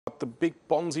the big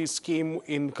Ponzi scheme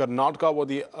in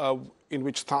Karnataka, in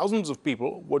which thousands of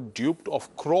people were duped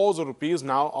of crores of rupees.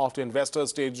 Now, after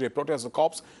investors staged a protest, the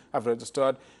cops have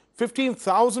registered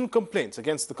 15,000 complaints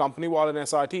against the company, while an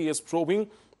S.I.T is probing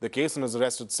the case and has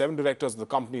arrested 7 directors of the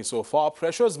company so far.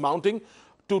 Pressure is mounting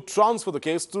to transfer the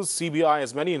case to CBI,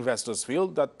 as many investors feel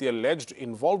that the alleged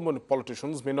involvement of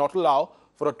politicians may not allow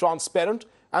for a transparent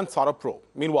and thorough probe.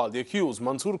 Meanwhile, the accused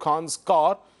Mansoor Khan's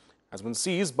car has been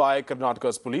seized by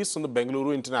Karnataka's police on the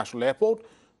Bengaluru International Airport.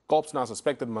 Cops now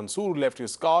suspect that Mansoor left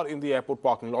his car in the airport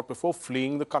parking lot before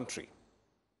fleeing the country.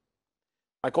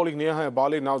 My colleague Neha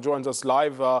Abale now joins us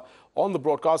live on the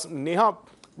broadcast. Neha,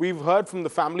 we've heard from the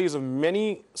families of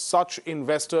many such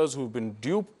investors who've been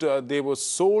duped. They were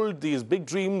sold these big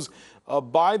dreams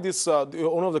by the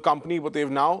owner of the company, but they've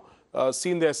now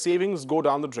seen their savings go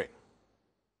down the drain.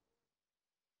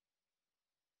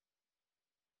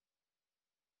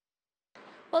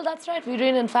 Well, that's right,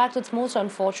 Viren. In fact, it's most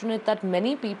unfortunate that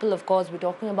many people, of course, we're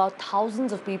talking about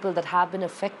thousands of people that have been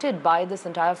affected by this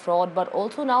entire fraud. But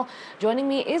also now joining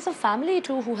me is a family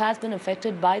too who has been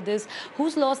affected by this,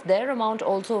 who's lost their amount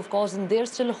also, of course, and they're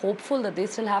still hopeful that they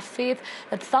still have faith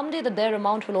that someday that their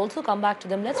amount will also come back to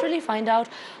them. Let's really find out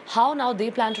how now they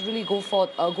plan to really go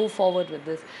forward with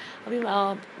this. अभी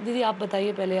दीदी आप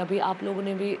बताइए पहले, अभी आप लोगों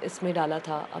ने भी इसमें डाला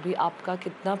था, अभी आपका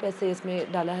कितना पैसे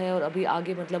इसमें डाला है और अभी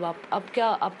आगे मतलब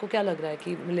आपको क्या लग रहा है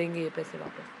कि मिलेंगे ये पैसे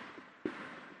वापस?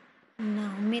 ना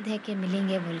उम्मीद है कि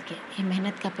मिलेंगे बोल के। ये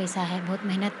मेहनत का पैसा है, बहुत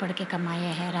मेहनत पड़ के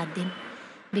कमाया है, रात दिन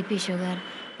बीपी शुगर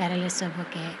पैरालिसिस सब हो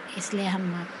के, इसलिए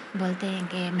हम बोलते हैं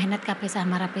कि मेहनत का पैसा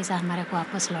हमारे को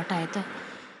वापस लौटा है तो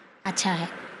अच्छा है,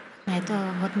 नहीं तो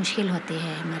बहुत मुश्किल होती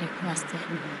है हमारे वास्ते।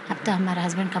 अब तो हमारा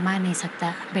हस्बैंड कमा नहीं सकता,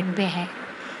 बेड पे है,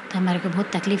 तो हमारे को बहुत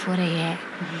तकलीफ़ हो रही है,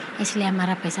 इसलिए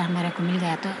हमारा पैसा हमारे को मिल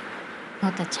गया तो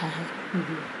बहुत अच्छा है।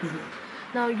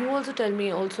 Now, you also tell me,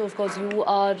 also, of course, you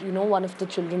are, one of the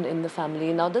children in the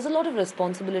family. Now, there's a lot of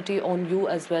responsibility on you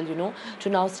as well, to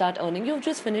now start earning. You've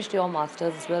just finished your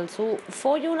master's as well. So,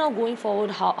 for you now going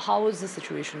forward, how is the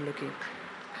situation looking?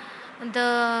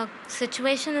 The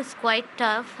situation is quite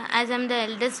tough as I'm the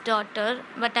eldest daughter,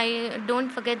 but I don't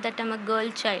forget that I'm a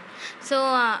girl child. So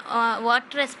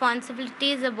what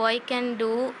responsibilities a boy can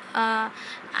do,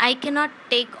 I cannot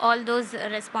take all those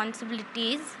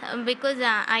responsibilities because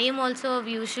I am also a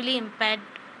visually impaired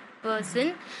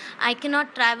person. I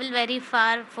cannot travel very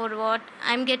far for what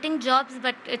I'm getting jobs,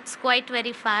 but it's quite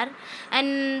very far,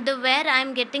 and where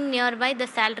I'm getting nearby the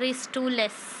salary is too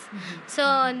less. So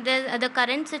the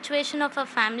current situation of a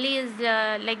family is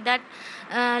like that.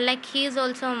 Like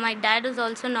my dad is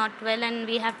also not well, and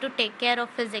we have to take care of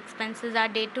his expenses, our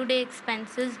day-to-day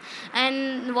expenses,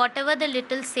 and whatever the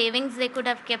little savings they could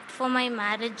have kept for my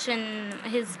marriage and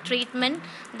his treatment,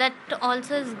 that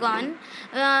also is gone.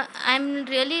 I'm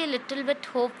really a little bit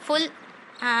hopeful.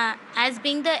 As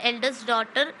being the eldest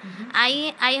daughter,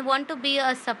 I want to be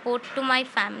a support to my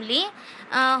family.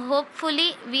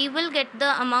 Hopefully we will get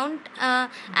the amount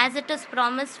as it is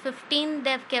promised. 15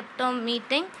 they've kept a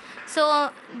meeting, so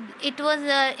it was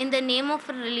in the name of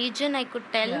religion, I could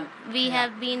tell. We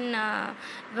have been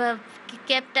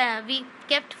we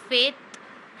kept faith.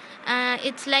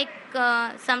 It's like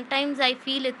sometimes I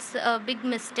feel it's a big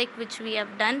mistake which we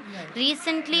have done.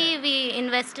 Recently we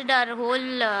invested our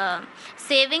whole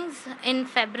savings in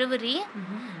February,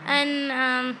 and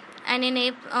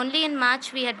in only in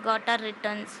March we had got our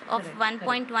returns of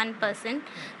 1.1%.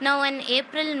 Now in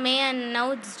April, May, and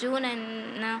now it's June,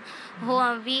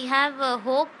 and we have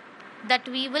hope that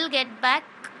we will get back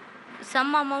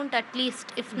some amount at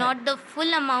least, if not the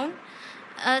full amount.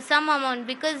 Some amount,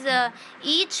 because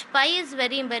each pie is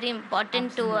very, very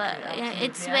important to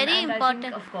it's very important.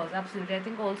 Think, of course, absolutely. I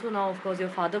think also now, of course, your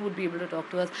father would be able to talk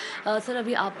to us. Sir,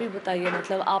 अभी आप भी बताइए,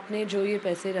 मतलब आपने जो ये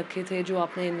पैसे रखे थे, जो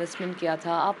आपने इन्वेस्टमेंट किया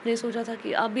था, आपने सोचा था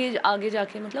कि अभी आगे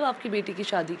जाके मतलब आपकी बेटी की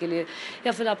शादी के लिए,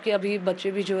 या फिर आपके अभी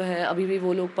बच्चे भी जो है अभी भी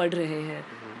वो लोग पढ़ रहे हैं?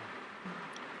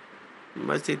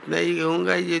 बस इतना ही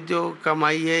कहूँगा, ये जो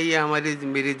कमाई है ये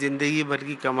मेरी ज़िंदगी भर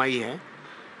की कमाई है।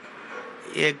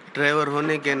 एक ड्राइवर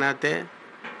होने के नाते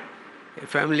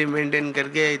फैमिली मेंटेन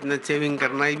करके इतना सेविंग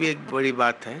करना भी एक बड़ी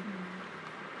बात है।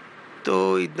 तो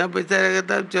इतना पैसा रहेगा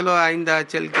तब चलो आइंदा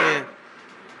चल के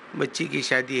बच्ची की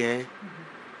शादी है,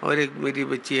 और एक मेरी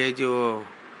बच्ची है जो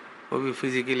वो भी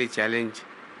फिजिकली चैलेंज,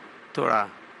 थोड़ा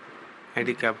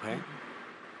हैंडीकैप है,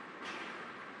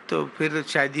 तो फिर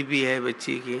शादी भी है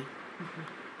बच्ची की।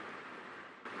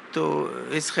 तो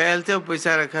इस ख्याल से वो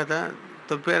पैसा रखा था,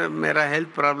 तो फिर मेरा हेल्थ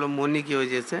प्रॉब्लम होने की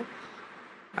वजह से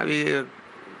अभी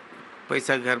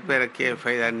पैसा घर पे रख के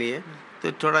फ़ायदा नहीं है,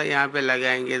 तो थोड़ा यहाँ पे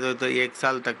लगाएंगे तो 1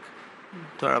 साल तक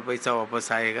थोड़ा पैसा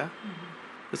वापस आएगा,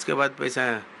 उसके बाद पैसा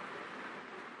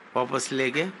वापस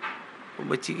लेके वो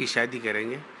बच्ची की शादी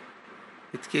करेंगे,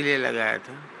 इसके लिए लगाया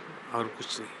था और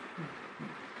कुछ नहीं।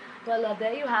 Well,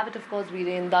 there you have it, of course,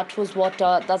 Viren. That was what,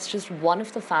 that's just one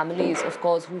of the families, of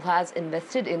course, who has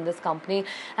invested in this company.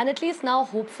 And at least now,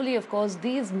 hopefully, of course,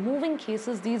 these moving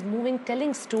cases, these moving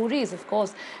telling stories, of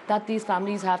course, that these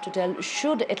families have to tell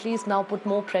should at least now put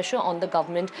more pressure on the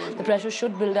government. The pressure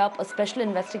should build up. A special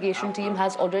investigation team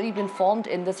has already been formed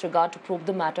in this regard to probe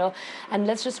the matter. And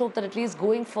let's just hope that at least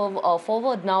going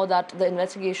forward now that the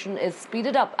investigation is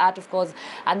speeded up at, of course,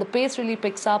 and the pace really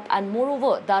picks up. And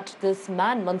moreover, that this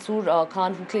man, Mansoor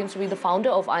Khan, who claims to be the founder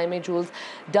of IMA Jewels,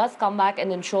 does come back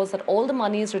and ensures that all the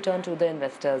money is returned to the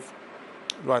investors.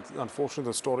 Right. Unfortunately,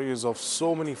 the story is of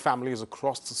so many families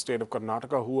across the state of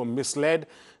Karnataka who are misled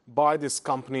by this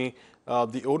company,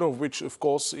 the owner of which, of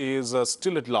course, is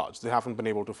still at large. They haven't been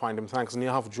able to find him. Thanks,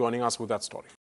 Neha, for joining us with that story.